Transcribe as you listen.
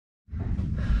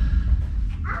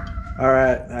All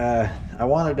right, I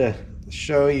wanted to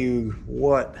show you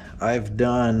what I've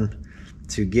done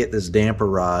to get this damper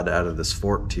rod out of this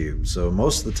fork tube. So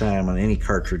most of the time on any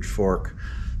cartridge fork,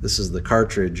 this is the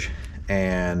cartridge,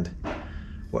 and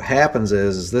what happens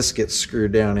is this gets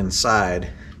screwed down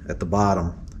inside at the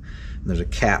bottom. And there's a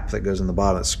cap that goes in the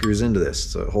bottom that screws into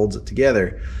this, so it holds it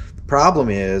together. The problem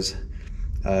is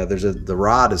the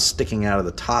rod is sticking out of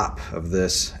the top of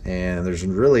this, and there's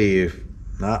really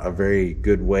not a very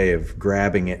good way of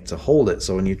grabbing it to hold it.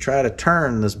 So when you try to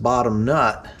turn this bottom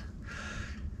nut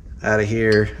out of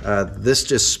here, this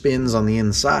just spins on the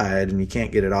inside and you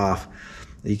can't get it off.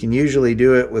 You can usually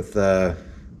do it with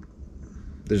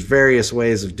there's various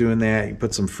ways of doing that. You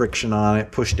put some friction on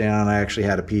it, push down. I actually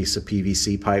had a piece of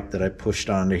PVC pipe that I pushed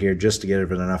onto here just to get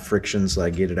it enough friction so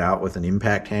I get it out with an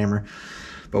impact hammer.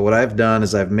 But what I've done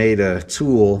is I've made a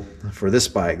tool for this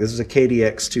bike. This is a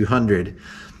KDX 200.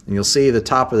 And you'll see the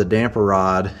top of the damper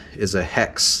rod is a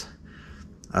hex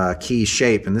key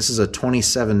shape, and this is a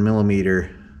 27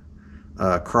 millimeter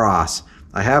cross.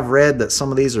 I have read that some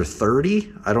of these are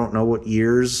 30. I don't know what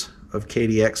years of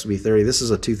KDX would be 30. This is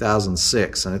a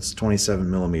 2006 and it's 27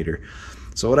 millimeter.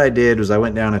 So what I did was I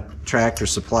went down to Tractor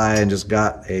Supply and just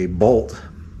got a bolt.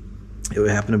 It would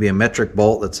happen to be a metric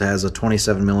bolt that has a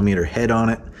 27 millimeter head on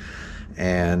it.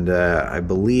 And I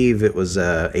believe it was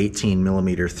a 18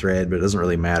 millimeter thread, but it doesn't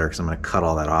really matter because I'm going to cut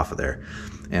all that off of there.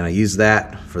 And I use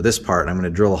that for this part, and I'm going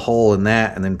to drill a hole in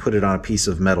that and then put it on a piece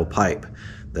of metal pipe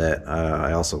that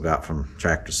I also got from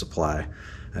Tractor Supply.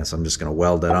 And so I'm just going to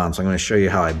weld that on. So I'm going to show you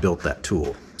how I built that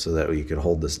tool so that you could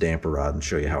hold this damper rod and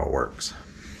show you how it works.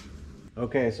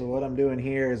 Okay, so what I'm doing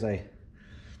here is I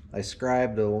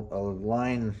scribed a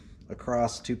line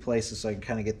across two places so I can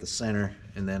kind of get the center,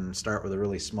 and then start with a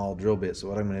really small drill bit. So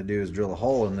what I'm going to do is drill a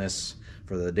hole in this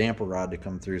for the damper rod to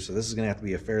come through. So this is going to have to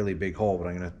be a fairly big hole, but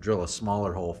I'm going to drill a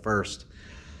smaller hole first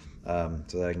so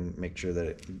that I can make sure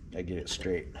that I get it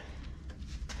straight.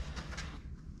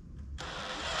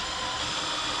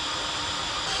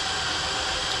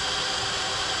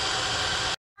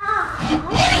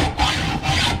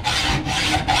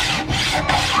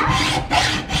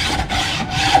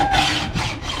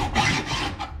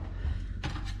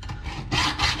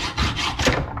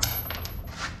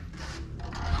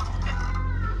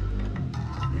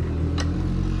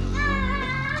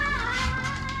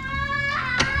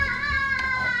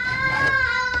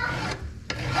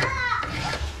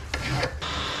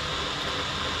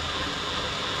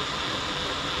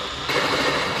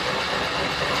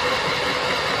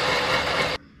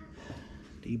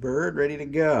 Bird ready to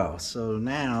go. So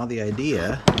now the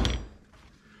idea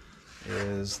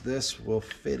is this will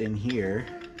fit in here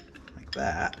like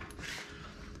that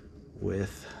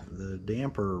with the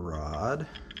damper rod.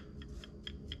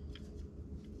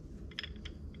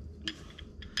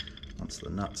 Once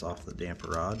the nuts off the damper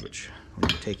rod, which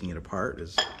when you're taking it apart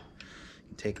is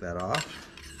you take that off.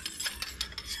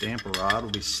 This damper rod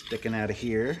will be sticking out of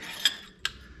here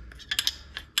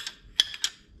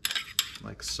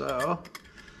like so.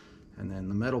 And then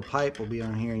the metal pipe will be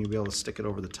on here, and you'll be able to stick it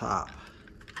over the top.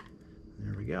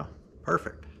 There we go.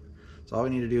 Perfect. So all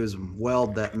we need to do is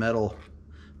weld that metal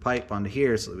pipe onto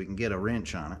here so that we can get a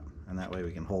wrench on it, and that way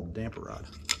we can hold the damper rod.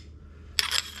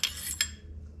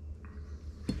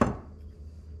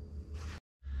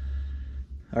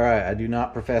 All right, I do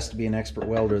not profess to be an expert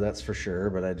welder, that's for sure,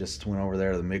 but I just went over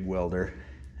there to the MIG welder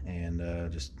and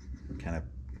just kind of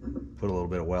put a little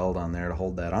bit of weld on there to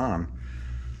hold that on.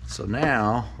 So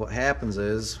now what happens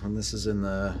is when this is in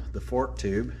the fork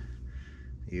tube,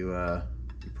 you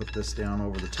put this down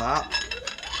over the top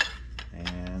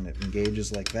and it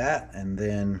engages like that, and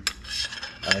then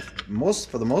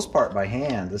for the most part by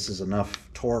hand, this is enough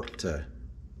torque to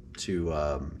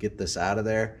get this out of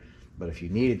there. But if you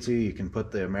needed to, you can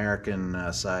put the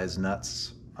American size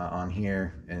nuts on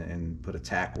here and put a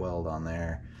tack weld on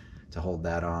there to hold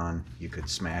that on. You could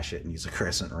smash it and use a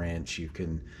crescent wrench. You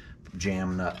can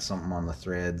jam nut something on the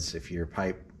threads. If you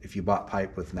bought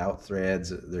pipe without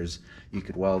threads, you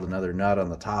could weld another nut on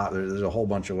the top. There's a whole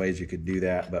bunch of ways you could do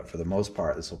that, but for the most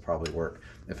part this will probably work.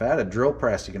 If I had a drill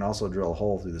press, you can also drill a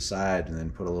hole through the side and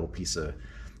then put a little piece of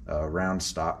round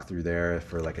stock through there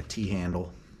for like a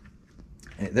T-handle.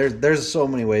 There's so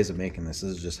many ways of making this.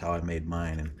 This is just how I made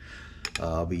mine, and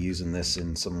I'll be using this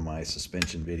in some of my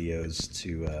suspension videos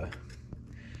to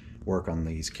work on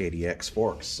these KDX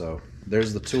forks. So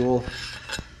there's the tool.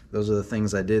 Those are the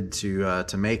things I did to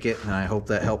make it, and I hope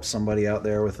that helps somebody out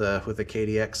there with a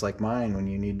KDX like mine when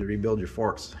you need to rebuild your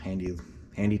forks.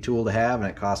 Handy tool to have, and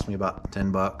it cost me about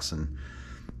 10 bucks and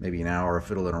maybe an hour of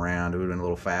fiddling around. It would have been a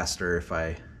little faster if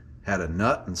I had a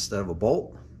nut instead of a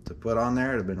bolt, to put on there.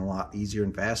 It'd have been a lot easier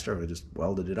and faster if I just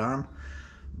welded it on.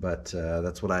 But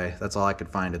that's all I could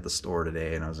find at the store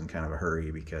today, and I was in kind of a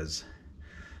hurry because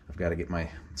I've got to get my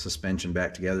suspension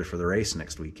back together for the race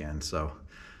next weekend. So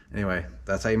anyway,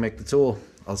 that's how you make the tool.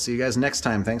 I'll see you guys next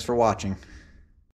time. Thanks for watching.